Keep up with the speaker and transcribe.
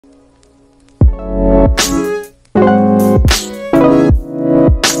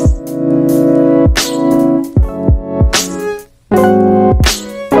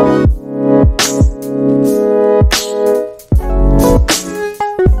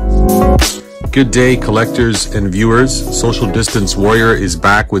Good day, collectors and viewers. Social Distance Warrior is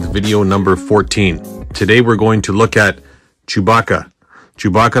back with video number 14. Today we're going to look at Chewbacca.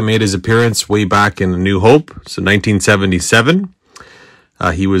 Chewbacca made his appearance way back in A New Hope, so 1977.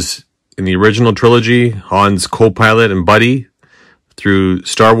 He was in the original trilogy, Han's co-pilot and buddy through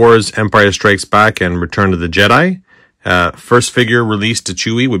Star Wars, Empire Strikes Back, and Return of the Jedi. First figure released to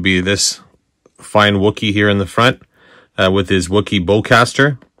Chewie would be this fine Wookiee here in the front with his Wookiee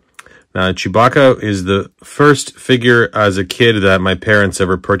bowcaster. Now, Chewbacca is the first figure as a kid that my parents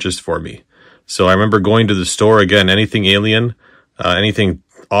ever purchased for me. So I remember going to the store, again, anything alien, anything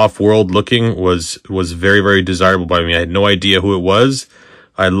off-world looking was very, very desirable by me. I had no idea who it was.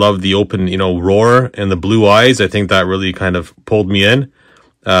 I loved the open, roar and the blue eyes. I think that really kind of pulled me in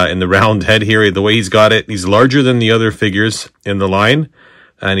the round head here, the way he's got it. He's larger than the other figures in the line,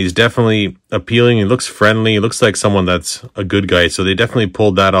 and he's definitely appealing. He looks friendly. He looks like someone that's a good guy. So they definitely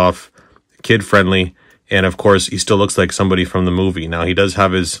pulled that off. Kid-friendly, and of course, he still looks like somebody from the movie. Now, he does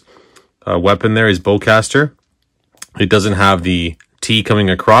have his weapon there, his bowcaster. It doesn't have the T coming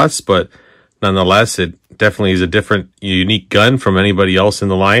across, but nonetheless, it definitely is a different, unique gun from anybody else in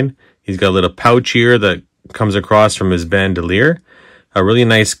the line. He's got a little pouch here that comes across from his bandolier. A really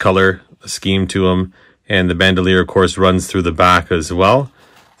nice color scheme to him, and the bandolier, of course, runs through the back as well.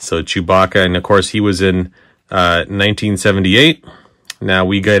 So Chewbacca, and of course, he was in 1978. Now,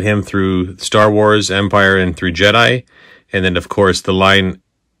 we got him through Star Wars, Empire, and through Jedi. And then, of course, the line,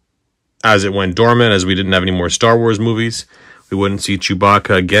 as it went dormant, as we didn't have any more Star Wars movies, we wouldn't see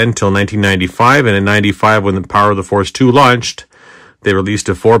Chewbacca again until 1995. And in 95, when the Power of the Force 2 launched, they released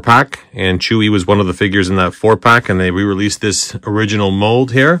a 4-pack. And Chewie was one of the figures in that 4-pack. And they re-released this original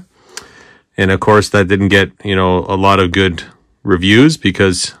mold here. And, of course, that didn't get, a lot of good reviews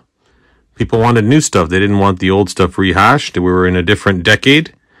because people wanted new stuff. They didn't want the old stuff rehashed. We were in a different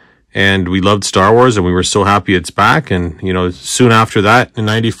decade, and we loved Star Wars, and we were so happy it's back. And, soon after that, in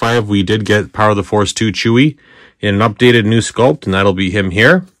 95, we did get Power of the Force 2 Chewie in an updated new sculpt, and that'll be him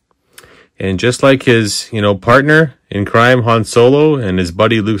here. And just like his, partner in crime, Han Solo, and his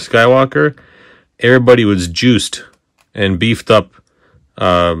buddy Luke Skywalker, everybody was juiced and beefed up,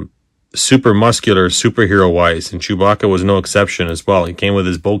 super muscular, superhero-wise, and Chewbacca was no exception as well. He came with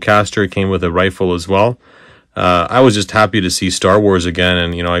his bowcaster, came with a rifle as well. I was just happy to see Star Wars again,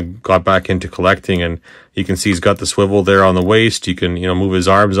 and, I got back into collecting, and you can see he's got the swivel there on the waist. You can, move his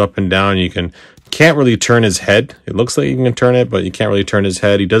arms up and down. Can't really turn his head. It looks like you can turn it, but you can't really turn his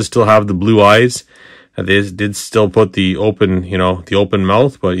head. He does still have the blue eyes. They did still put the open, the open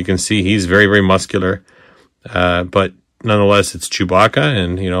mouth, but you can see he's very, very muscular. But nonetheless, it's Chewbacca,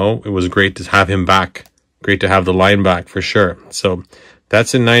 and, it was great to have him back. Great to have the line back, for sure. So,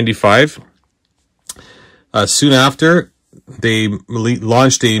 that's in 95. Soon after, they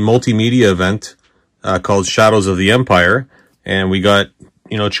launched a multimedia event called Shadows of the Empire, and we got,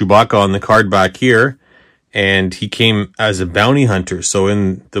 Chewbacca on the card back here, and he came as a bounty hunter. So,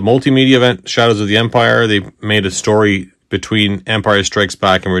 in the multimedia event, Shadows of the Empire, they made a story between Empire Strikes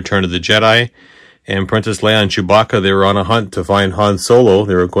Back and Return of the Jedi. And Princess Leia and Chewbacca, they were on a hunt to find Han Solo.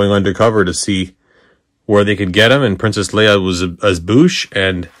 They were going undercover to see where they could get him. And Princess Leia was as Bouche,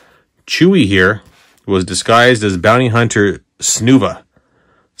 and Chewie here was disguised as bounty hunter Snuva.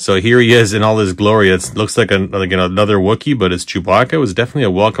 So here he is in all his glory. It looks like another Wookiee, but it's Chewbacca. It was definitely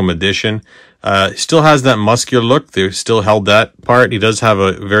a welcome addition. Still has that muscular look. They still held that part. He does have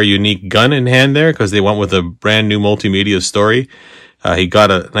a very unique gun in hand there because they went with a brand new multimedia story. He got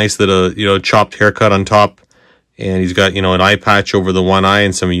a nice little, chopped haircut on top, and he's got, an eye patch over the one eye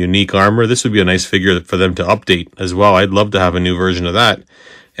and some unique armor. This would be a nice figure for them to update as well. I'd love to have a new version of that.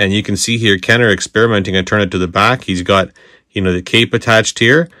 And you can see here, Kenner experimenting. I turn it to the back. He's got, the cape attached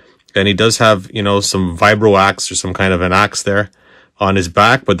here, and he does have, some vibro axe or some kind of an axe there on his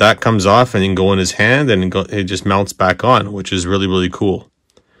back, but that comes off and can go in his hand, and it just mounts back on, which is really, really cool.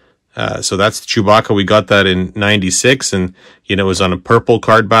 So that's Chewbacca. We got that in 96, and, it was on a purple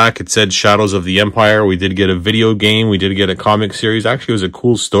card back. It said Shadows of the Empire. We did get a video game. We did get a comic series. Actually, it was a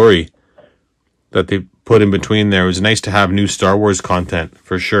cool story that they put in between there. It was nice to have new Star Wars content,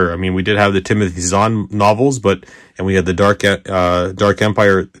 for sure. I mean, we did have the Timothy Zahn novels, and we had the Dark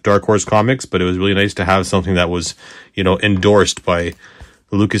Empire, Dark Horse comics, but it was really nice to have something that was, endorsed by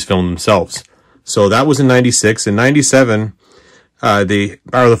Lucasfilm themselves. So that was in 96. In 97, the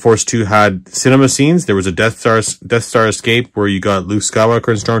Power of the Force 2 had cinema scenes. There was a Death Star escape where you got Luke Skywalker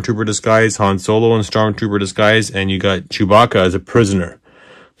in Stormtrooper disguise, Han Solo in Stormtrooper disguise, and you got Chewbacca as a prisoner.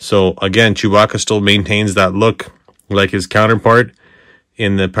 So again, Chewbacca still maintains that look like his counterpart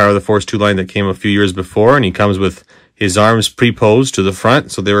in the Power of the Force 2 line that came a few years before, and he comes with his arms pre-posed to the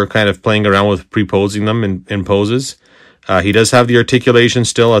front. So they were kind of playing around with pre-posing them in poses. He does have the articulation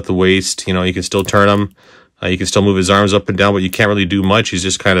still at the waist. You know, you can still turn him. You can still move his arms up and down, but you can't really do much. He's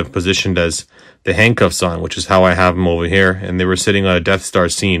just kind of positioned as the handcuffs on, which is how I have him over here. And they were sitting on a Death Star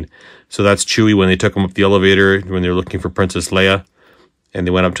scene. So that's Chewie when they took him up the elevator, when they were looking for Princess Leia. And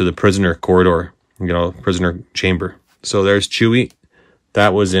they went up to the prisoner corridor, you know, prisoner chamber. So there's Chewie.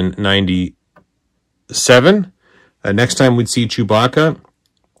 That was in 97. Next time we'd see Chewbacca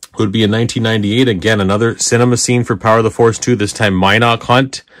would be in 1998. Again, another cinema scene for Power of the Force 2. This time Mynock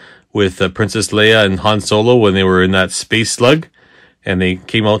hunt with Princess Leia and Han Solo when they were in that space slug. And they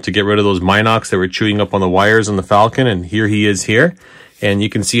came out to get rid of those Mynocks that were chewing up on the wires on the Falcon. And here he is here. And you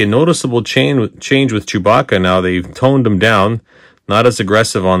can see a noticeable change with Chewbacca now. They've toned him down. Not as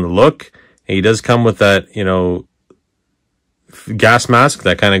aggressive on the look. And he does come with that, you know, gas mask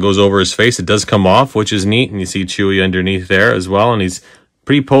that kind of goes over his face. It does come off, which is neat. And you see Chewie underneath there as well. And he's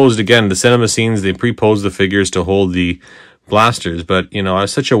pre-posed again. The cinema scenes, they pre-posed the figures to hold the blasters. But, you know,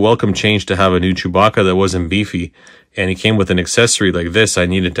 it's such a welcome change to have a new Chewbacca that wasn't beefy. And he came with an accessory like this. I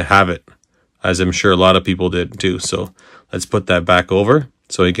needed to have it, as I'm sure a lot of people did too. So let's put that back over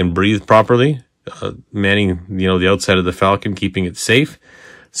so he can breathe properly. Manning, you know, the outside of the Falcon, keeping it safe.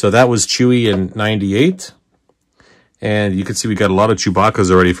 So that was Chewie in 98. And you can see we got a lot of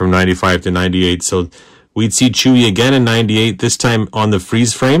Chewbaccas already from 95 to 98. So we'd see Chewie again in 98, this time on the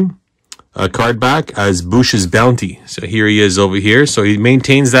freeze frame card back as Bush's Bounty. So here he is over here. So he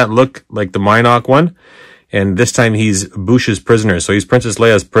maintains that look like the Mynock one. And this time he's Bush's prisoner. So he's Princess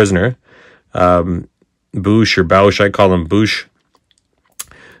Leia's prisoner. Bush or Bausch, I call him Bush.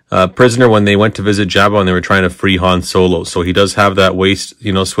 Prisoner when they went to visit Jabba and they were trying to free Han Solo. So he does have that waist,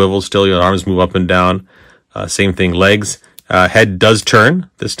 you know, swivel still. Your arms move up and down. Same thing, legs. Head does turn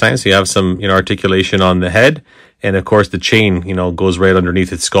this time. So you have some, you know, articulation on the head. And of course the chain, you know, goes right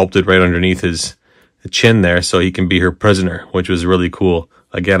underneath. It's sculpted right underneath his chin there. So he can be her prisoner, which was really cool.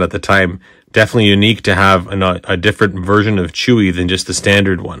 Again, at the time, definitely unique to have a different version of Chewie than just the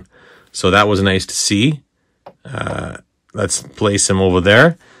standard one. So that was nice to see. Let's place him over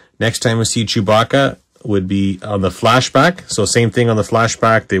there. Next time we see Chewbacca would be on the flashback. So same thing on the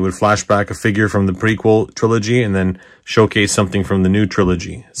flashback. They would flashback a figure from the prequel trilogy and then showcase something from the new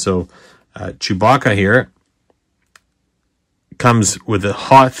trilogy. So Chewbacca here comes with a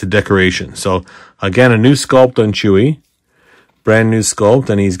Hoth decoration. So again, a new sculpt on Chewie. Brand new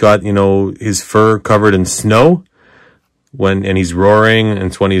sculpt. And he's got, you know, his fur covered in snow. And he's roaring. And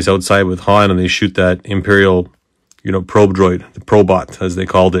it's when he's outside with Han and they shoot that Imperial, you know, probe droid, the Probot, as they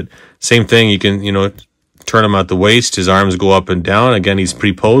called it. Same thing. You can, you know, turn him at the waist. His arms go up and down. Again, he's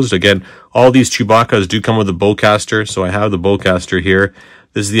pre-posed. Again, all these Chewbaccas do come with a bowcaster. So I have the bowcaster here.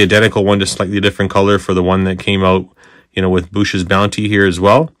 This is the identical one, just slightly different color for the one that came out, you know, with Bush's Bounty here as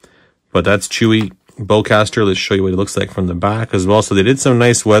well. But that's Chewie bowcaster. Let's show you what it looks like from the back as well. So they did some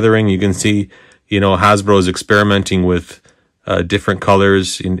nice weathering. You can see, you know, Hasbro's experimenting with different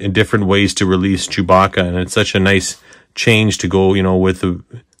colors in different ways to release Chewbacca. And it's such a nice change to go, you know, with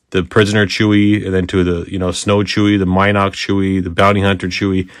the prisoner Chewie and then to the, you know, Snow Chewie, the Mynock Chewie, the Bounty Hunter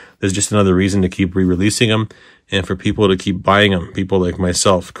Chewie. There's just another reason to keep re-releasing them and for people to keep buying them. People like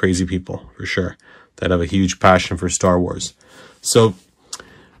myself, crazy people for sure, that have a huge passion for Star Wars. So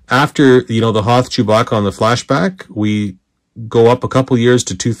after, you know, the Hoth Chewbacca on the flashback, we go up a couple years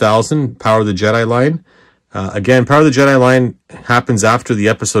to 2000, Power of the Jedi line. Again, Power of the Jedi line happens after the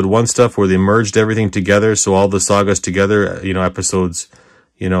episode 1 stuff where they merged everything together. So all the sagas together, you know, episodes,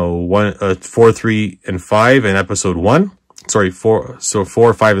 you know, 4, 3, and 5 and episode 1. Sorry, 4,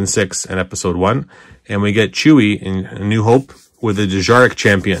 5, and 6 and episode 1. And we get Chewie in A New Hope with the Dejarik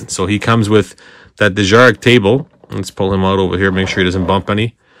champion. So he comes with that Dejarik table. Let's pull him out over here, make sure he doesn't bump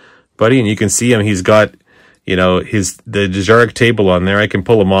anybody. And you can see him, he's got, you know, the Dejarik table on there. I can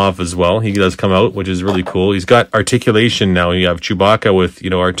pull him off as well. He does come out, which is really cool. He's got articulation now. You have Chewbacca with, you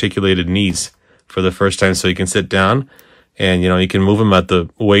know, articulated knees for the first time, so he can sit down. And, you know, you can move him at the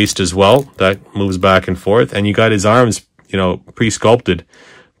waist as well. That moves back and forth. And you got his arms, you know, pre-sculpted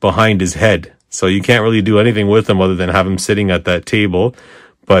behind his head. So you can't really do anything with him other than have him sitting at that table.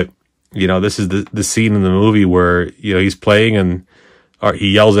 But, you know, this is the scene in the movie where, you know, he's playing and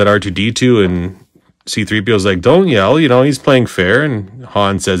he yells at R2-D2 and C-3PO's like, don't yell, you know, he's playing fair. And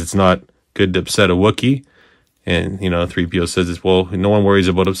Han says it's not good to upset a Wookiee. And, you know, 3PO says, well, no one worries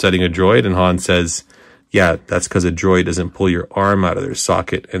about upsetting a droid. And Han says, yeah, that's because a droid doesn't pull your arm out of their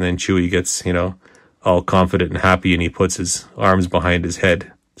socket. And then Chewie gets, you know, all confident and happy and he puts his arms behind his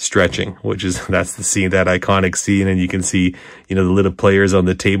head. stretching, which is, that's the scene, that iconic scene. And you can see, you know, the little players on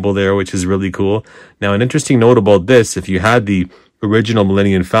the table there, which is really cool. Now, an interesting note about this, if you had the original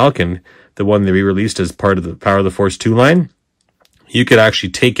Millennium Falcon, the one they re-released as part of the Power of the Force 2 line, you could actually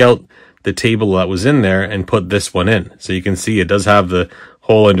take out the table that was in there and put this one in. So you can see it does have the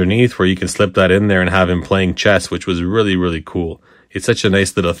hole underneath where you can slip that in there and have him playing chess, which was really, really cool. It's such a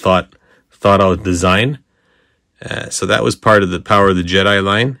nice little thought out design. So that was part of the Power of the Jedi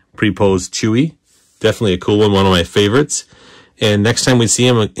line. Pre-posed Chewie. Definitely a cool one of my favorites. And next time we see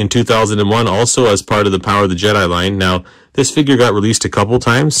him in 2001, also as part of the Power of the Jedi line. Now, this figure got released a couple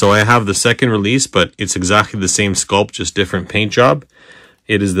times, so I have the second release, but it's exactly the same sculpt, just different paint job.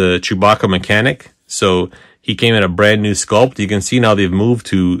 It is the Chewbacca mechanic. So he came in a brand new sculpt. You can see now they've moved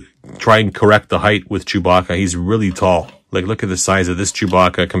to try and correct the height with Chewbacca. He's really tall. Like, look at the size of this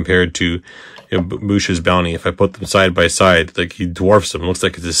Chewbacca compared to, you know, Bush's Bounty. If I put them side by side, like, he dwarfs him. Looks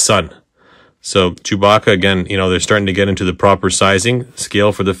like it's his son. So Chewbacca, again, you know, they're starting to get into the proper sizing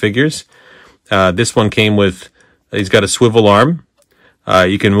scale for the figures. This one came with, he's got a swivel arm.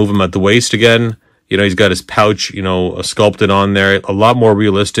 You can move him at the waist again. You know, he's got his pouch, you know, sculpted on there. A lot more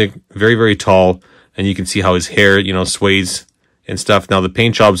realistic. Very, very tall. And you can see how his hair, you know, sways and stuff. Now, the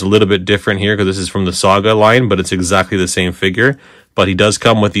paint job's a little bit different here because this is from the Saga line, but it's exactly the same figure. But he does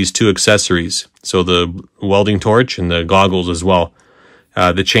come with these two accessories. So the welding torch and the goggles as well.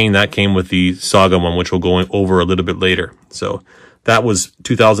 The chain, that came with the Saga one, which we'll go over a little bit later. So that was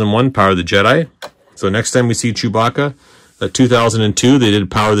 2001, Power of the Jedi. So next time we see Chewbacca, 2002, they did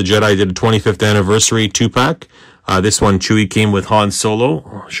Power of the Jedi, did a 25th anniversary 2-pack. This one, Chewie came with Han Solo.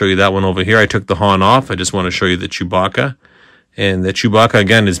 I'll show you that one over here. I took the Han off. I just want to show you the Chewbacca. And the Chewbacca,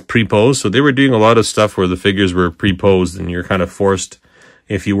 again, is pre-posed. So they were doing a lot of stuff where the figures were pre-posed, and you're kind of forced,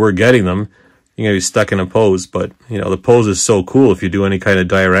 if you were getting them, you're going to be stuck in a pose. But, you know, the pose is so cool. If you do any kind of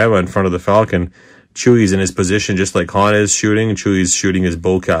diorama in front of the Falcon, Chewie's in his position just like Han is shooting, and Chewie's shooting his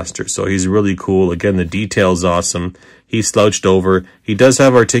bowcaster. So he's really cool. Again, the detail's awesome. He's slouched over. He does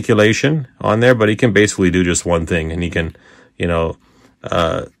have articulation on there, but he can basically do just one thing, and he can, you know,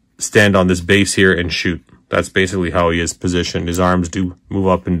 stand on this base here and shoot. That's basically how he is positioned. His arms do move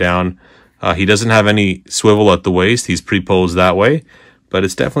up and down. He doesn't have any swivel at the waist. He's pre-posed that way, but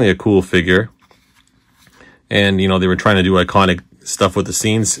it's definitely a cool figure. And, you know, they were trying to do iconic stuff with the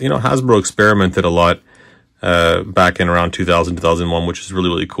scenes. You know, Hasbro experimented a lot back in around 2000, 2001, which is really,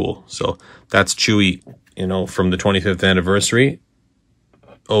 really cool. So that's Chewie, you know, from the 25th anniversary.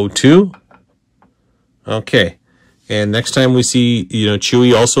 02. Okay. And next time we see, you know,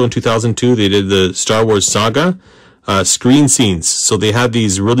 Chewie, also in 2002, they did the Star Wars Saga screen scenes. So they had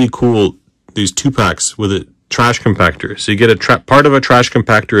these really cool, these 2-packs with a trash compactor. So you get a part of a trash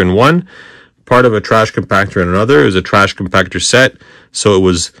compactor in one, part of a trash compactor in another. It was a trash compactor set. So it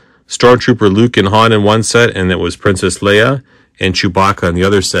was Stormtrooper Luke and Han in one set, and it was Princess Leia and Chewbacca in the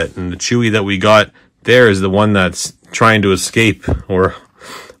other set. And the Chewie that we got there is the one that's trying to escape, or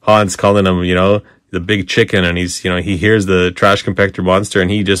Han's calling him, you know, the big chicken, and he's, you know, he hears the trash compactor monster,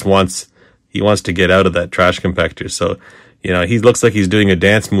 and he just wants to get out of that trash compactor. So, you know, he looks like he's doing a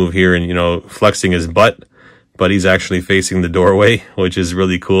dance move here and, you know, flexing his butt, but he's actually facing the doorway, which is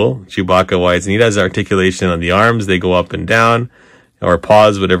really cool, Chewbacca-wise. And he does articulation on the arms. They go up and down, or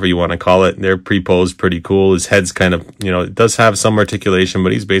paws, whatever you want to call it. They're pre-posed pretty cool. His head's kind of, you know, it does have some articulation,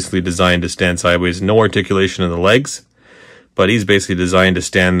 but he's basically designed to stand sideways. No articulation in the legs, but he's basically designed to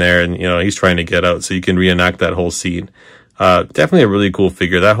stand there, and, you know, he's trying to get out, so you can reenact that whole scene. Definitely a really cool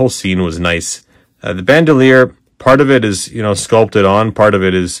figure. That whole scene was nice. The bandolier, part of it is, you know, sculpted on, part of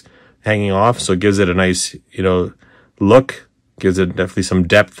it is hanging off, so it gives it a nice, you know, look, gives it definitely some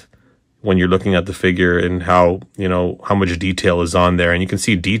depth when you're looking at the figure, and how, you know, how much detail is on there. And you can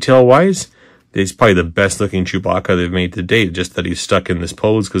see detail-wise, he's probably the best-looking Chewbacca they've made to date, just that he's stuck in this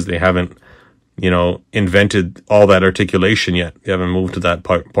pose because they haven't, you know, invented all that articulation yet. They haven't moved to that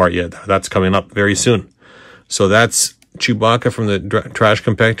part yet. That's coming up very soon. So that's Chewbacca from the trash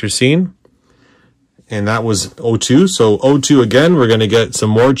compactor scene. And that was 02. So 02 again, we're going to get some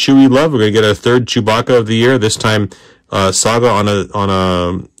more Chewie love. We're going to get our third Chewbacca of the year. This time, Saga on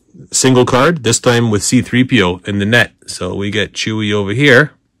a single card. This time with C-3PO in the net. So we get Chewie over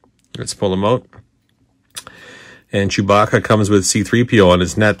here. Let's pull him out. And Chewbacca comes with C-3PO on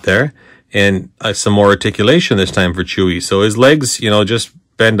his net there. And some more articulation this time for Chewie. So his legs, you know, just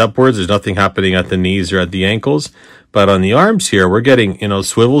bend upwards. There's nothing happening at the knees or at the ankles. But on the arms here, we're getting, you know,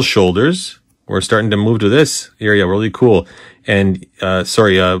 swivel shoulders. We're starting to move to this area. Really cool. And,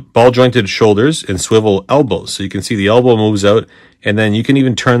 ball jointed shoulders and swivel elbows. So you can see the elbow moves out, and then you can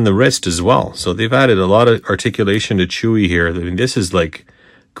even turn the wrist as well. So they've added a lot of articulation to Chewie here. I mean, this is like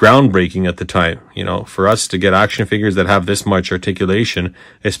groundbreaking at the time. You know, for us to get action figures that have this much articulation,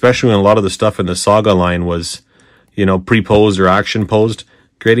 especially when a lot of the stuff in the Saga line was, you know, pre-posed or action posed,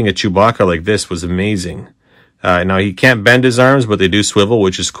 creating a Chewbacca like this was amazing. Now he can't bend his arms, but they do swivel,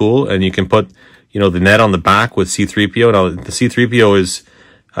 which is cool. And you can put, you know, the net on the back with C-3PO. Now the C-3PO is,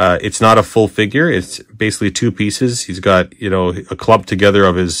 it's not a full figure. It's basically two pieces. He's got, you know, a clump together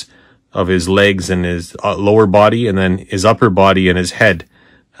of his legs and his lower body, and then his upper body and his head,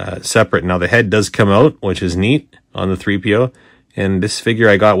 separate. Now the head does come out, which is neat on the 3PO. And this figure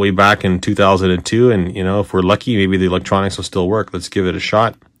I got way back in 2002. And, you know, if we're lucky, maybe the electronics will still work. Let's give it a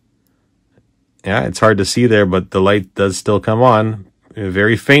shot. Yeah, it's hard to see there, but the light does still come on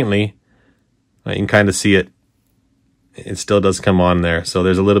very faintly. You can kind of see it. It still does come on there. So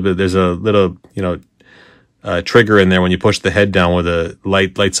there's a little, you know, trigger in there when you push the head down where the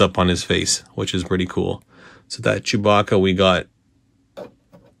light lights up on his face, which is pretty cool. So that Chewbacca we got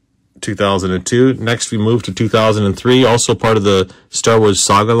 2002. Next we move to 2003, also part of the Star Wars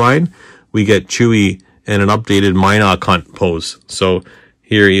Saga line. We get Chewie in an updated Mynock hunt pose. So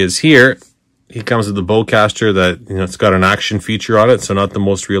here he is here. He comes with the bowcaster that, you know, it's got an action feature on it, so not the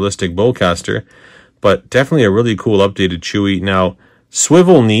most realistic bowcaster, but definitely a really cool updated Chewie. Now,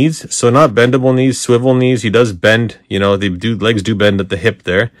 swivel knees, so not bendable knees, swivel knees. He does bend, you know, legs do bend at the hip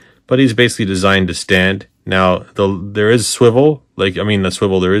there, but he's basically designed to stand. Now, there is swivel,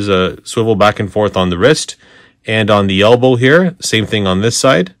 there is a swivel back and forth on the wrist and on the elbow here. Same thing on this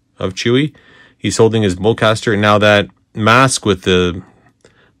side of Chewie. He's holding his bowcaster. Now that mask with the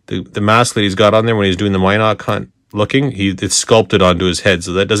mask that he's got on there when he's doing the Mynock hunt looking, it's sculpted onto his head,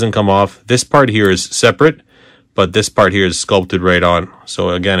 so that doesn't come off. This part here is separate, but this part here is sculpted right on. So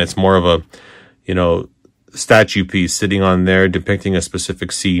again, it's more of a, you know, statue piece sitting on there depicting a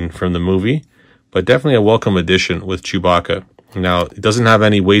specific scene from the movie, but definitely a welcome addition with Chewbacca. Now, it doesn't have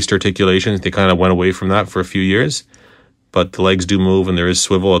any waist articulations. They kind of went away from that for a few years, but the legs do move and there is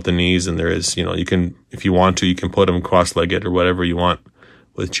swivel at the knees, and there is, you know, you can, if you want to, you can put them cross-legged or whatever you want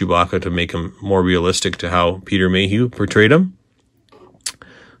with Chewbacca to make him more realistic to how Peter Mayhew portrayed him.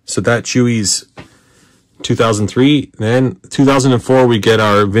 So that Chewie's 2003. Then 2004, we get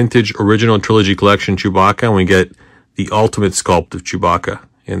our vintage original trilogy collection Chewbacca, and we get the ultimate sculpt of Chewbacca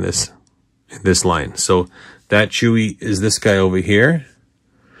in this line. So that Chewie is this guy over here.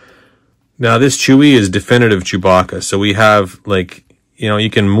 Now this Chewie is definitive Chewbacca. So we have, like, you know, you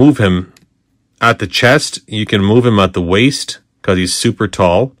can move him at the chest, you can move him at the waist, because he's super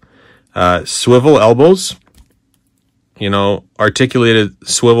tall. Swivel elbows, you know, articulated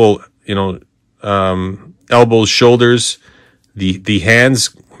swivel, you know, elbows, shoulders, the hands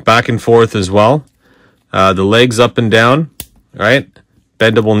back and forth as well. The legs up and down, right?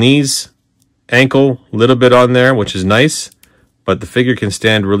 Bendable knees, ankle, a little bit on there, which is nice, but the figure can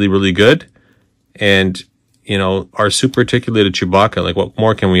stand really, really good. And, you know, our super articulated Chewbacca, like, what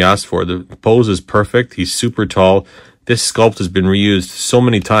more can we ask for? The pose is perfect. He's super tall. This sculpt has been reused so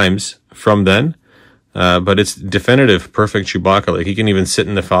many times from then, but it's definitive, perfect Chewbacca. Like, he can even sit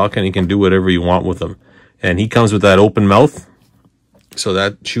in the Falcon. He can do whatever you want with him. And he comes with that open mouth. So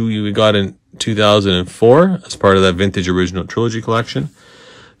that Chewie we got in 2004 as part of that vintage original trilogy collection.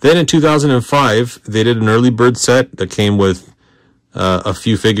 Then in 2005, they did an early bird set that came with a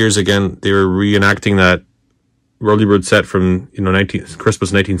few figures. Again, they were reenacting that early bird set from, you know,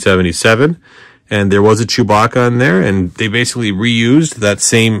 Christmas 1977. And there was a Chewbacca in there, and they basically reused that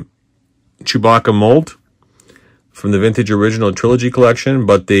same Chewbacca mold from the vintage original trilogy collection,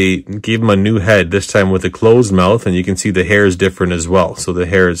 but they gave him a new head, this time with a closed mouth, and you can see the hair is different as well. So the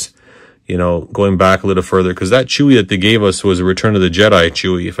hair is, you know, going back a little further, because that Chewie that they gave us was a Return of the Jedi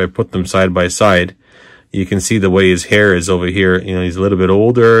Chewie. If I put them side by side, you can see the way his hair is over here. You know, he's a little bit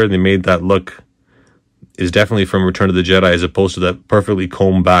older, and they made that look is definitely from Return of the Jedi, as opposed to that perfectly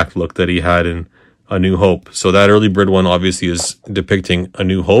combed back look that he had in A New Hope. So that early bird one obviously is depicting A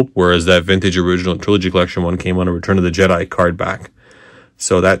New Hope, whereas that vintage original trilogy collection one came on a Return of the Jedi card back.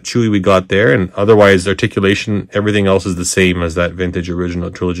 So that Chewie we got there, and otherwise articulation, everything else is the same as that vintage original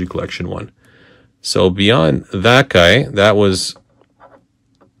trilogy collection one. So beyond that guy, that was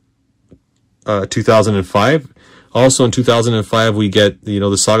 2005. Also in 2005, we get, you know,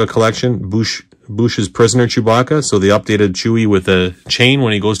 the Saga collection, Bush's Prisoner Chewbacca. So the updated Chewie with a chain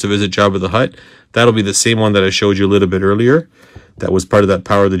when he goes to visit Jabba the Hutt. That'll be the same one that I showed you a little bit earlier. That was part of that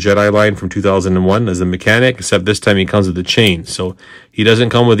Power of the Jedi line from 2001 as a mechanic, except this time he comes with a chain. So he doesn't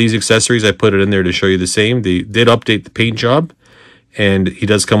come with these accessories. I put it in there to show you the same. They did update the paint job, and he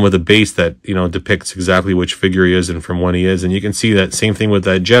does come with a base that, you know, depicts exactly which figure he is and from when he is. And you can see that same thing with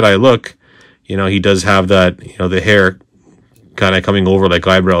that Jedi look. You know, he does have that, you know, the hair kind of coming over like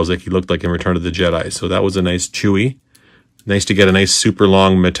eyebrows, like he looked like in Return of the Jedi. So that was a nice Chewie. Nice to get a nice super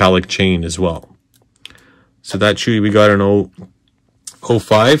long metallic chain as well. So that Chewie we got in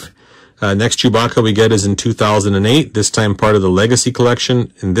 05. Next Chewbacca we get is in 2008, this time part of the Legacy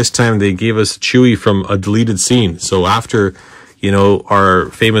Collection, and this time they gave us Chewie from a deleted scene. So after, you know, our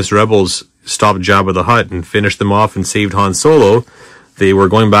famous rebels stopped Jabba the Hutt and finished them off and saved Han Solo, they were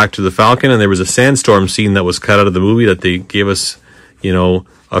going back to the Falcon, and there was a sandstorm scene that was cut out of the movie that they gave us, you know,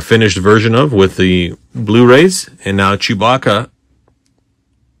 a finished version of with the Blu-rays, and now Chewbacca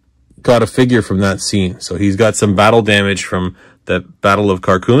got a figure from that scene. So he's got some battle damage from the Battle of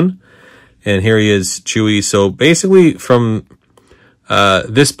Carkoon, and here he is, Chewie. So basically from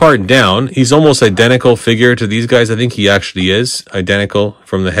this part down, he's almost identical figure to these guys. I think he actually is identical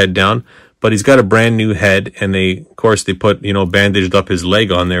from the head down, but he's got a brand new head, and of course they put, you know, bandaged up his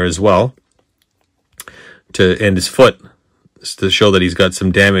leg on there as well, and his foot, to show that he's got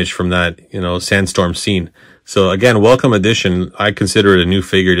some damage from that, you know, sandstorm scene. So again, welcome addition. I consider it a new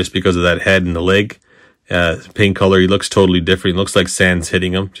figure just because of that head and the leg. Paint color, he looks totally different. He looks like sand's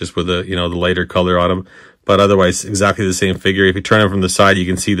hitting him, just with the, you know, the lighter color on him. But otherwise, exactly the same figure. If you turn him from the side, you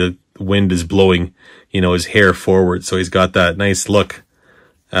can see the wind is blowing, you know, his hair forward. So he's got that nice look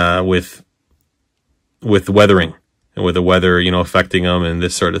with weathering, and with the weather, you know, affecting him and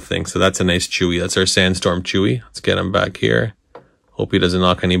this sort of thing. So that's a nice Chewie. That's our Sandstorm Chewie. Let's get him back here. Hope he doesn't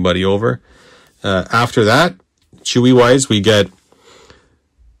knock anybody over. After that, Chewie-wise, we get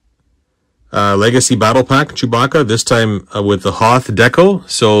Legacy Battle Pack Chewbacca, this time with the Hoth Deco.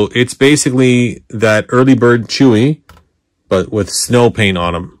 So it's basically that early bird Chewie, but with snow paint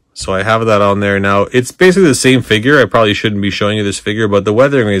on him. So I have that on there now. It's basically the same figure. I probably shouldn't be showing you this figure, but the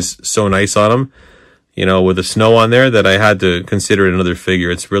weathering is so nice on him, you know, with the snow on there, that I had to consider it another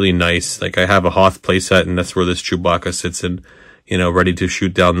figure. It's really nice. Like, I have a Hoth playset, and that's where this Chewbacca sits in, you know, ready to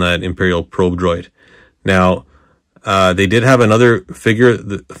shoot down that Imperial probe droid. Now, they did have another figure,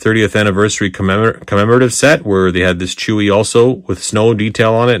 the 30th anniversary commemorative set, where they had this Chewie also with snow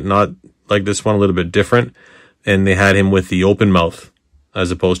detail on it, not like this one, a little bit different. And they had him with the open mouth,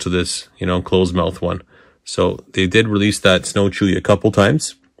 as opposed to this, you know, closed mouth one. So they did release that snow Chewie a couple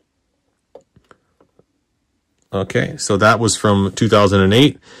times. Okay, so that was from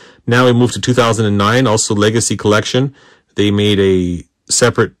 2008. Now we move to 2009, also Legacy Collection. They made a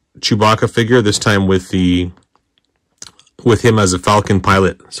separate Chewbacca figure, this time with him as a Falcon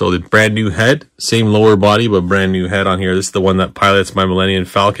pilot. So the brand new head, same lower body, but brand new head on here. This is the one that pilots my Millennium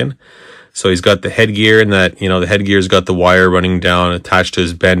Falcon. So he's got the headgear, and that, you know, the headgear's got the wire running down attached to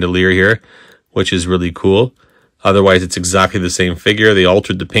his bandolier here, which is really cool. Otherwise, it's exactly the same figure. They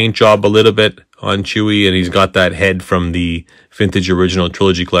altered the paint job a little bit on Chewie, and he's got that head from the Vintage Original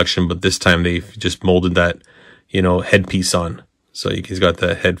Trilogy Collection, but this time they've just molded that, you know, headpiece on. So he's got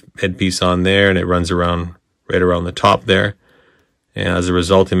the headpiece on there, and it runs around, right around the top there. And as a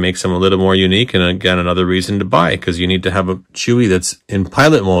result, it makes him a little more unique, and again, another reason to buy, because you need to have a Chewie that's in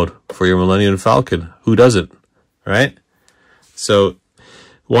pilot mode for your Millennium Falcon. Who doesn't, right? So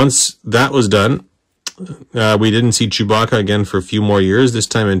once that was done, we didn't see Chewbacca again for a few more years, this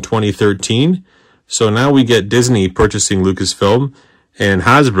time in 2013. So now we get Disney purchasing Lucasfilm, and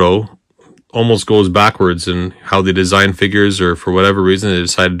Hasbro almost goes backwards in how they design figures, or for whatever reason they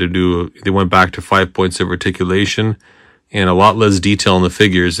decided to do, they went back to 5 points of articulation and a lot less detail in the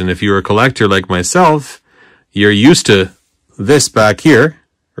figures. And if you're a collector like myself, you're used to this back here,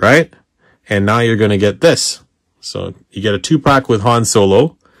 right? And now you're going to get this. So you get a 2-pack with Han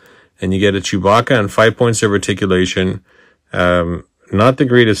Solo, and you get a Chewbacca and 5 points of articulation. Not the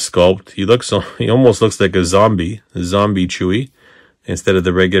greatest sculpt. He almost looks like a zombie Chewie, instead of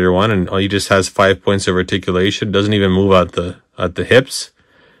the regular one. And he just has 5 points of articulation. Doesn't even move at the hips.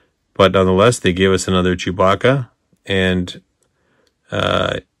 But nonetheless, they gave us another Chewbacca. And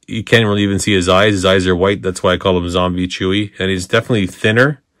you can't really even see his eyes. His eyes are white. That's why I call him Zombie Chewie. And he's definitely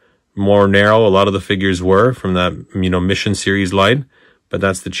thinner, more narrow. A lot of the figures were from that, you know, Mission Series line. But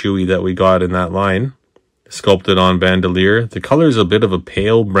that's the Chewie that we got in that line. Sculpted on bandolier. The color is a bit of a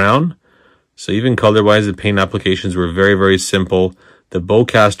pale brown. So even color-wise, the paint applications were very, very simple. The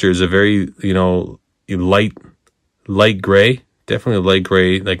bowcaster is a very, you know, light gray. Definitely light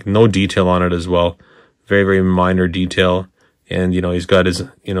gray. Like, no detail on it as well. Very, very minor detail. And, you know, he's got his,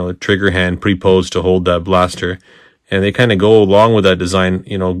 you know, trigger hand pre-posed to hold that blaster. And they kind of go along with that design,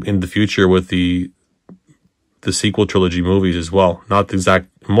 you know, in the future with the sequel trilogy movies as well. Not the exact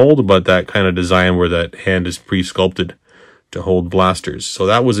mold, but that kind of design where that hand is pre-sculpted to hold blasters. So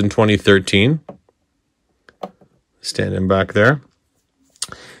that was in 2013. Standing back there.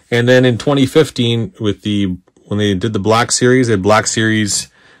 And then in 2015, with the when they did the Black Series, they had Black Series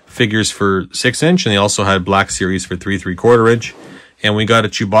figures for 6-inch, and they also had Black Series for 3 3/4 inch. And we got a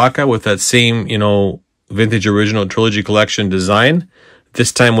Chewbacca with that same, you know, vintage original trilogy collection design,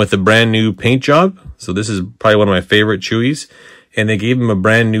 this time with a brand new paint job. So this is probably one of my favorite Chewies. And they gave him a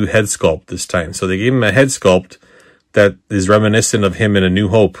brand new head sculpt this time. So they gave him a head sculpt that is reminiscent of him in A New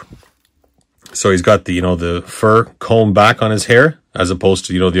Hope. So he's got the, you know, the fur comb back on his hair, as opposed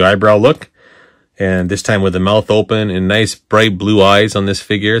to, you know, the eyebrow look. And this time with the mouth open and nice bright blue eyes on this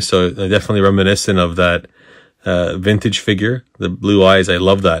figure. So definitely reminiscent of that vintage figure. The blue eyes, I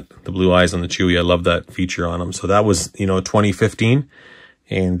love that. The blue eyes on the Chewie, I love that feature on him. So that was, you know, 2015.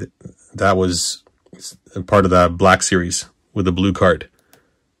 And that was part of that Black Series with the blue card.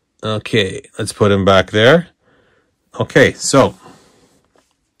 Okay, let's put him back there. Okay, so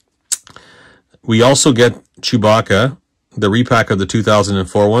we also get Chewbacca, the repack of the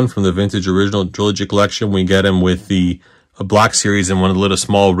 2004 one from the Vintage Original Trilogy Collection. We get him with the Black Series in one of the little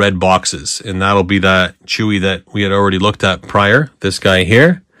small red boxes. And that'll be that Chewie that we had already looked at prior, this guy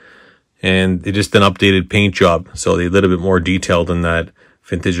here. And they just did an updated paint job. So they a little bit more detailed than that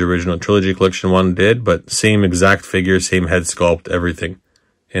Vintage Original Trilogy Collection one did. But same exact figure, same head sculpt, everything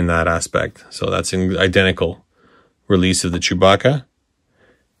in that aspect. So that's an identical release of the Chewbacca.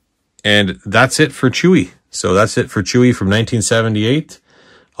 And that's it for Chewie. So that's it for Chewie from 1978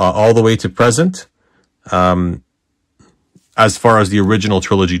 all the way to present, as far as the original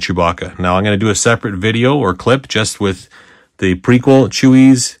trilogy Chewbacca. Now I'm going to do a separate video or clip just with the prequel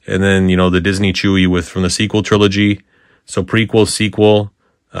Chewies, and then, you know, the Disney Chewie with from the sequel trilogy. So prequel, sequel,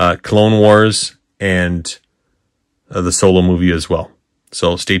 Clone Wars, and the Solo movie as well.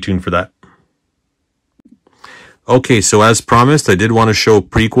 So stay tuned for that. Okay, so as promised, I did want to show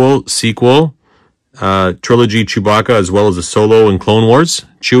prequel, sequel, trilogy Chewbacca, as well as the Solo and Clone Wars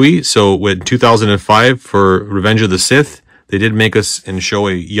Chewie. So with 2005 for Revenge of the Sith, they did make us and show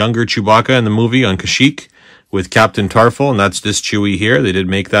a younger Chewbacca in the movie on Kashyyyk with Captain Tarful, and that's this Chewie here. They did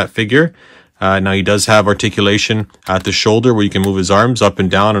make that figure. Now he does have articulation at the shoulder where you can move his arms up and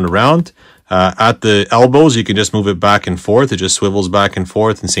down and around. At the elbows, you can just move it back and forth. It just swivels back and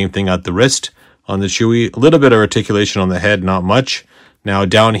forth, and same thing at the wrist on the Chewie. A little bit of articulation on the head, not much. Now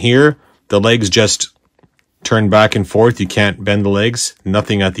down here, the legs just turn back and forth. You can't bend the legs.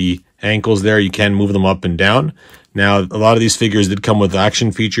 Nothing at the ankles there. You can move them up and down. Now, a lot of these figures did come with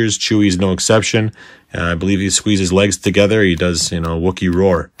action features. Chewie's no exception. I believe he squeezes legs together. He does, you know, Wookiee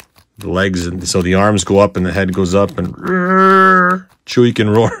roar. The legs, and so the arms go up and the head goes up, and Chewie can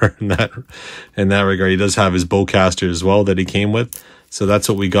roar in that regard. He does have his bowcaster as well that he came with. So that's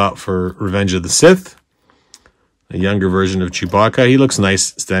what we got for Revenge of the Sith. A younger version of Chewbacca. He looks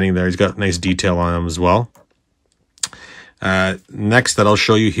nice standing there. He's got nice detail on him as well. Next that I'll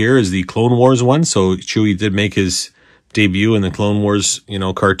show you here is the Clone Wars one. So Chewie did make his debut in the Clone Wars, you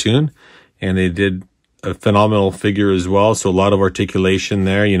know, cartoon, and they did a phenomenal figure as well. So a lot of articulation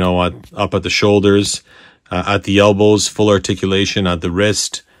there, you know, up at the shoulders, at the elbows, full articulation at the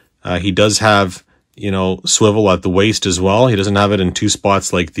wrist. He does have, you know, swivel at the waist as well. He doesn't have it in two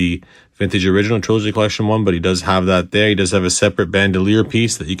spots like the Vintage Original Trilogy Collection one, but he does have that there. He does have a separate bandolier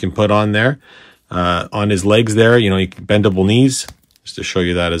piece that you can put on there. On his legs there, you know, bendable knees, just to show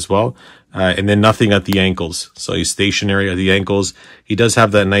you that as well. And then nothing at the ankles. So he's stationary at the ankles. He does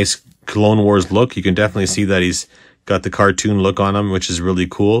have that nice Clone Wars look. You can definitely see that he's got the cartoon look on him, which is really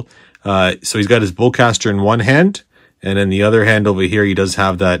cool. So he's got his bowcaster in one hand, and then the other hand over here, he does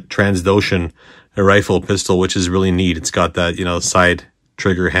have that Transdotion rifle pistol, which is really neat. It's got that, you know, side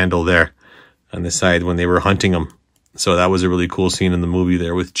trigger handle there on the side when they were hunting him. So that was a really cool scene in the movie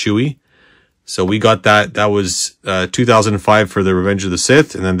there with Chewie. So we got that. That was 2005 for the Revenge of the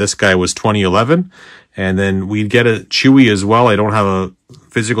Sith, and then this guy was 2011. And then we get a Chewie as well. I don't have a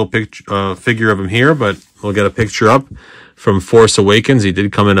physical figure of him here, but we'll get a picture up from Force Awakens. He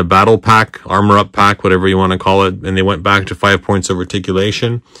did come in a battle pack, armor up pack, whatever you want to call it, and they went back to 5 points of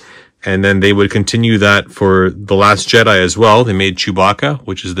articulation. And then they would continue that for The Last Jedi as well. They made Chewbacca,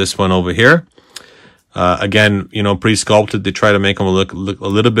 which is this one over here. Again, you know, pre-sculpted. They try to make him look a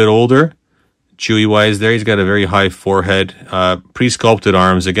little bit older. Chewie-wise there, he's got a very high forehead, pre-sculpted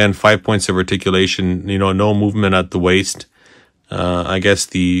arms. Again, 5 points of articulation, you know, no movement at the waist. I guess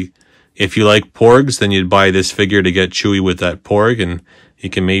if you like porgs, then you'd buy this figure to get Chewie with that porg, and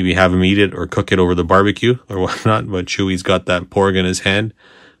you can maybe have him eat it or cook it over the barbecue or whatnot, but Chewie's got that porg in his hand.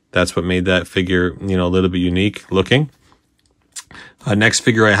 That's what made that figure, you know, a little bit unique looking. Next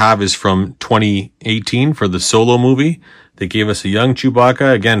figure I have is from 2018 for the Solo movie. They gave us a young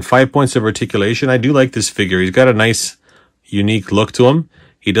Chewbacca. Again, 5 points of articulation. I do like this figure. He's got a nice, unique look to him.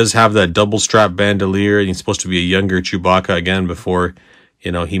 He does have that double strap bandolier, and he's supposed to be a younger Chewbacca again before,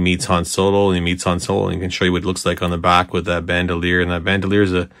 you know, he meets Han Solo, and he can show you what it looks like on the back with that bandolier. And that bandolier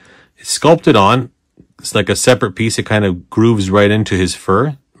is it's sculpted on. It's like a separate piece. It kind of grooves right into his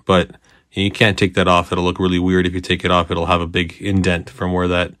fur, but you can't take that off. It'll look really weird if you take it off. It'll have a big indent from where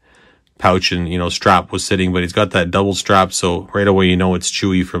that pouch and, you know, strap was sitting, but he's got that double strap, so right away you know it's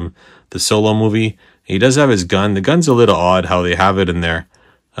Chewie from the Solo movie. He does have his gun. The gun's a little odd how they have it in there.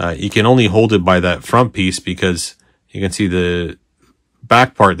 You can only hold it by that front piece because you can see the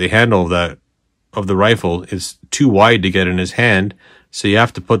back part, the handle of the rifle is too wide to get in his hand, so you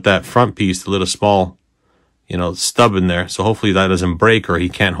have to put that front piece, the little small, you know, stub in there, so hopefully that doesn't break or he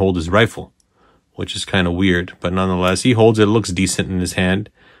can't hold his rifle, which is kind of weird, but nonetheless he holds it. It looks decent in his hand,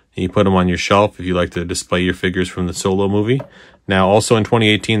 and you put them on your shelf if you like to display your figures from the Solo movie. Now also in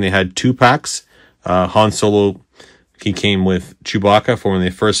 2018 they had 2 packs. Han Solo, he came with Chewbacca for when they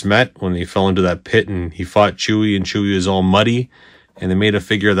first met, when they fell into that pit and he fought Chewie, and Chewie was all muddy, and they made a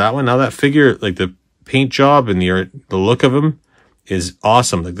figure of that one. Now that figure, like the paint job and the look of him is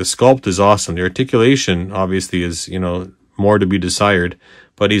awesome. Like the sculpt is awesome. The articulation obviously is, you know, more to be desired,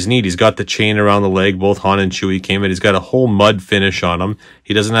 but he's neat. He's got the chain around the leg. Both Han and Chewie came in. He's got a whole mud finish on him.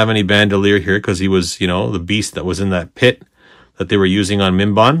 He doesn't have any bandolier here because he was, you know, the beast that was in that pit that they were using on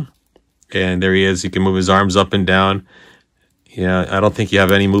Mimban. And there he is. He can move his arms up and down. Yeah, I don't think you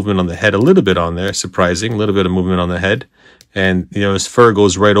have any movement on the head. A little bit on there, surprising. A little bit of movement on the head. And, you know, his fur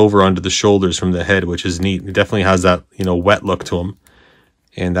goes right over onto the shoulders from the head, which is neat. It definitely has that, you know, wet look to him.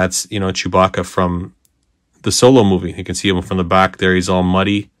 And that's, you know, Chewbacca from the Solo movie. You can see him from the back there. He's all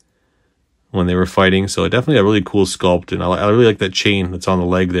muddy when they were fighting. So definitely a really cool sculpt. And I really like that chain that's on the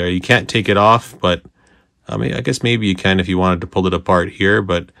leg there. You can't take it off, but I mean, I guess maybe you can if you wanted to pull it apart here,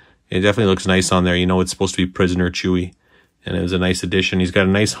 but it definitely looks nice on there. You know, it's supposed to be Prisoner Chewie, and it was a nice addition. He's got a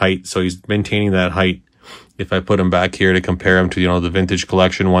nice height, so he's maintaining that height. If I put him back here to compare him to, you know, the vintage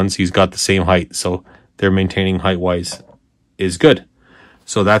collection ones, he's got the same height, so they're maintaining height-wise is good.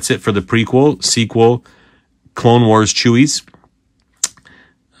 So that's it for the prequel, sequel, Clone Wars Chewies,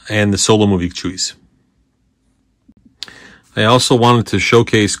 and the Solo movie Chewies. I also wanted to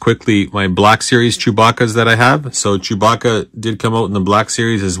showcase quickly my Black Series Chewbaccas that I have. So Chewbacca did come out in the Black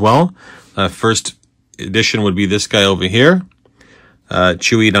Series as well. First edition would be this guy over here.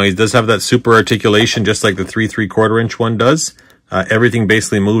 Chewie, now he does have that super articulation just like the 3 3/4 inch one does. Everything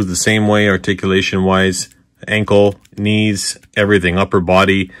basically moves the same way articulation-wise. Ankle, knees, everything, upper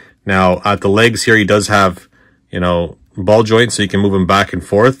body. Now, at the legs here, he does have, you know, ball joints, so you can move them back and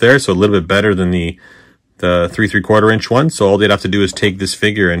forth there. So a little bit better than the 3 3/4 inch one. So all they'd have to do is take this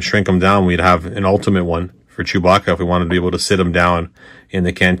figure and shrink him down. We'd have an ultimate one for Chewbacca if we wanted to be able to sit him down in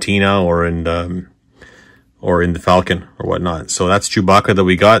the Cantina or in the Falcon or whatnot. So that's Chewbacca that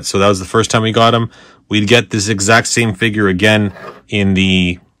we got. So that was the first time we got him. We'd get this exact same figure again in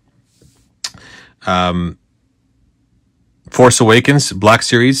the Force Awakens Black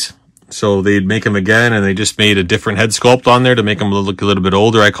Series. So they'd make him again, and they just made a different head sculpt on there to make him look a little bit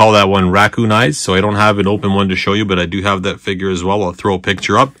older. I call that one Raccoon Eyes. So I don't have an open one to show you, but I do have that figure as well. I'll throw a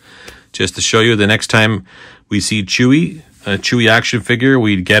picture up just to show you. The next time we see Chewie, a Chewie action figure,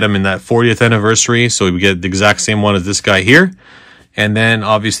 we'd get him in that 40th anniversary. So we get the exact same one as this guy here. And then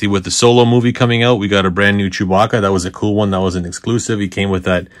obviously with the Solo movie coming out, we got a brand new Chewbacca. That was a cool one. That was an exclusive. He came with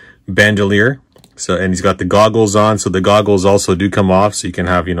that bandolier. So, and he's got the goggles on. So the goggles also do come off. So you can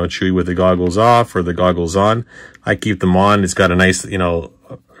have, you know, Chewie with the goggles off or the goggles on. I keep them on. It's got a nice, you know,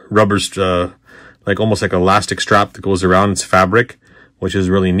 rubber, like almost like elastic strap that goes around. It's fabric, which is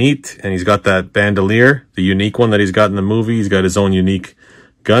really neat. And he's got that bandolier, the unique one that he's got in the movie. He's got his own unique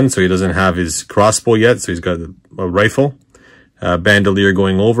gun. So he doesn't have his crossbow yet. So he's got a rifle, bandolier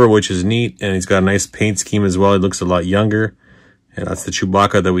going over, which is neat. And he's got a nice paint scheme as well. He looks a lot younger. And that's the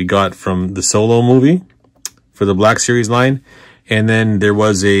Chewbacca that we got from the Solo movie for the Black Series line. And then there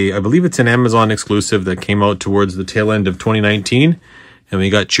was I believe it's an Amazon exclusive that came out towards the tail end of 2019. And we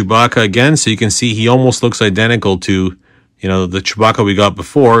got Chewbacca again. So you can see he almost looks identical to, you know, the Chewbacca we got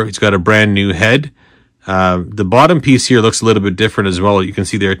before. He's got a brand new head. The bottom piece here looks a little bit different as well. You can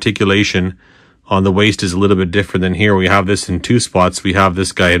see the articulation on the waist is a little bit different than here. We have this in 2 spots. We have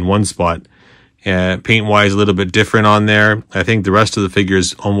this guy in 1 spot. Paint-wise, a little bit different on there. I think the rest of the figure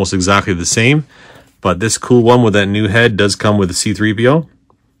is almost exactly the same. But this cool one with that new head does come with a C-3PO.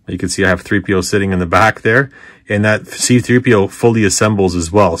 You can see I have 3PO sitting in the back there. And that C-3PO fully assembles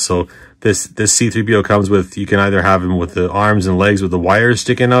as well. So this C-3PO comes with, you can either have him with the arms and legs with the wires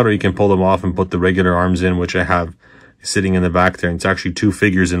sticking out, or you can pull them off and put the regular arms in, which I have sitting in the back there. And it's actually 2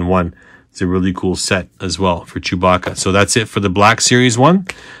 figures in one. It's a really cool set as well for Chewbacca. So that's it for the Black Series one.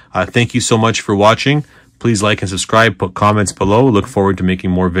 Thank you so much for watching. Please like and subscribe. Put comments below. Look forward to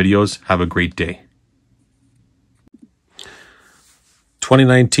making more videos. Have a great day.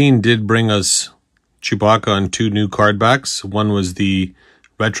 2019 did bring us Chewbacca on 2 new card backs. One was the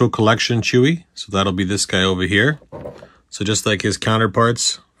Retro Collection Chewie. So that'll be this guy over here. So just like his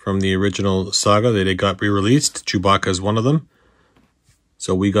counterparts from the original saga, they got re-released. Chewbacca is one of them.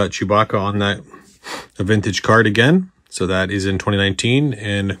 So we got Chewbacca on that a vintage card again. So that is in 2019.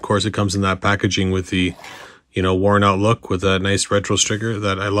 And of course it comes in that packaging with the, worn out look with that nice retro sticker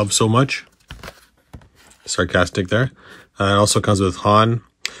that I love so much. Sarcastic there. It also comes with Han,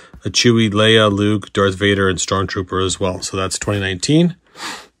 a Chewie, Leia, Luke, Darth Vader, and Stormtrooper as well. So that's 2019.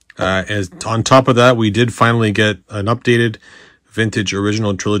 As on top of that, we did finally get an updated vintage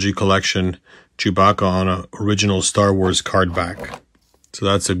original trilogy collection Chewbacca on an original Star Wars card back. So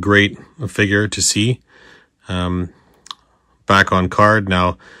that's a great figure to see back on card.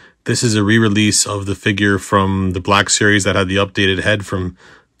 Now, this is a re-release of the figure from the Black Series that had the updated head from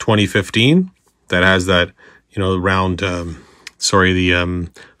 2015. That has that, round,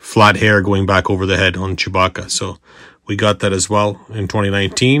 flat hair going back over the head on Chewbacca. So we got that as well in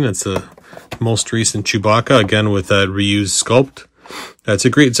 2019. It's the most recent Chewbacca, again with that reused sculpt.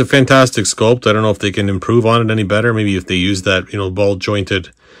 It's a fantastic sculpt. I don't know if they can improve on it any better. Maybe if they use that, ball jointed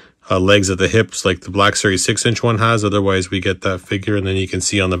legs at the hips like the Black Series 6-inch one has. Otherwise, we get that figure. And then you can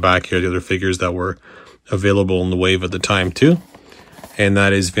see on the back here the other figures that were available in the wave at the time too. And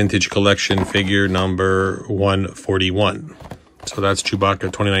that is Vintage Collection figure number 141. So that's Chewbacca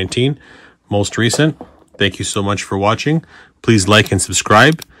 2019, most recent. Thank you so much for watching. Please like and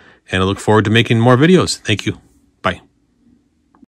subscribe. And I look forward to making more videos. Thank you.